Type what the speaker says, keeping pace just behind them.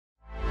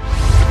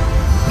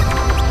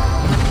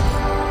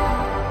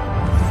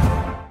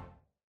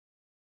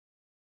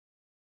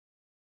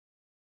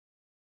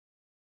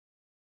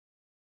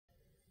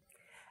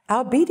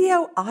Our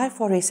BDO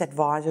IFRS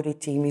Advisory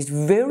team is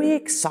very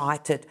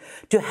excited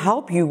to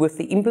help you with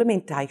the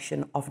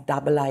implementation of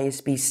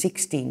AASB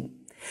 16.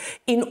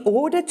 In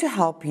order to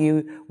help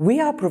you, we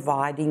are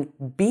providing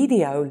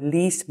BDO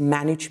Lease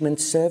Management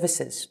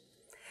Services.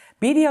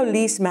 BDO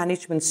Lease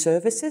Management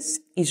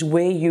Services is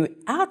where you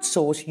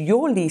outsource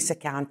your lease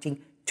accounting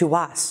to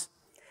us.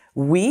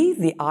 We,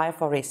 the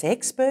IFRS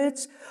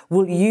experts,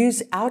 will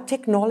use our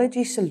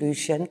technology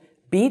solution,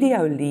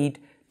 BDO Lead,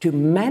 to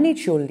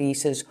manage your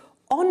leases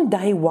on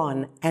day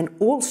one and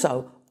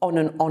also on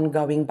an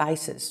ongoing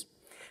basis.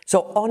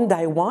 So on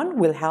day one,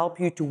 we'll help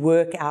you to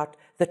work out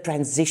the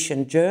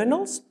transition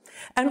journals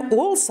and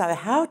also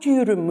how do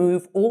you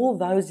remove all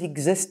those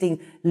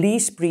existing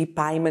lease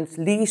prepayments,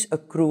 lease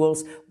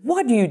accruals,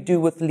 what do you do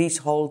with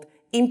leasehold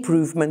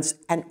improvements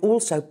and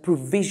also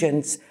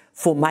provisions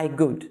for make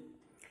good.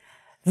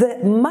 The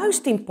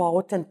most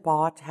important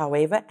part,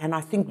 however, and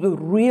I think the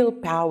real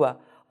power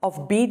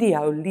of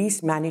BDO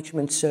Lease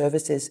Management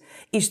Services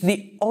is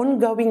the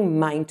ongoing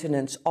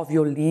maintenance of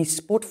your lease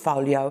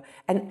portfolio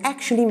and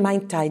actually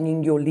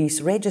maintaining your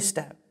lease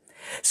register.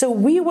 So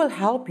we will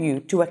help you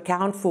to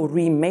account for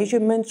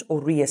remeasurements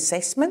or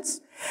reassessments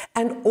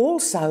and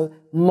also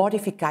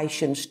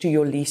modifications to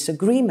your lease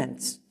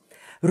agreements.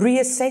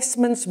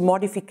 Reassessments,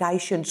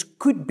 modifications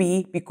could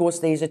be because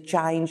there's a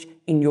change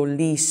in your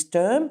lease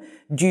term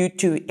due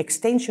to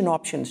extension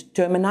options,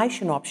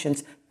 termination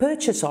options,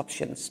 purchase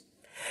options.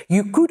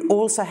 You could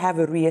also have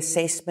a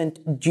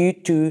reassessment due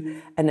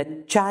to a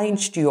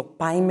change to your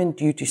payment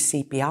due to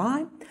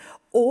CPI,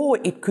 or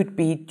it could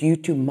be due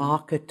to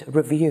market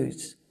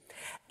reviews.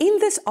 In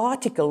this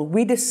article,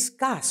 we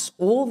discuss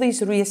all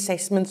these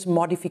reassessments,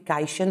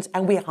 modifications,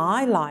 and we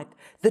highlight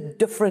the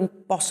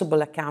different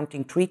possible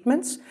accounting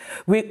treatments.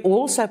 We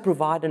also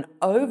provide an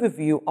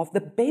overview of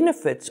the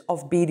benefits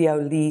of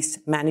BDO Lease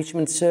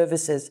Management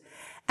Services.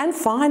 And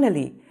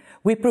finally,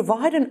 we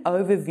provide an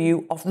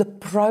overview of the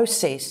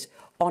process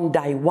on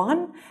day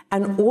one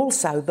and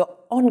also the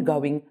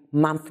ongoing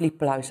monthly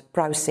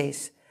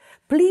process.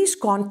 Please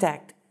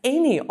contact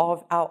any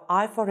of our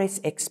IFRS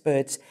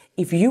experts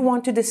if you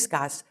want to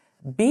discuss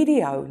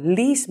BDO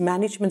Lease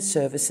Management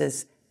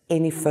Services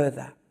any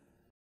further.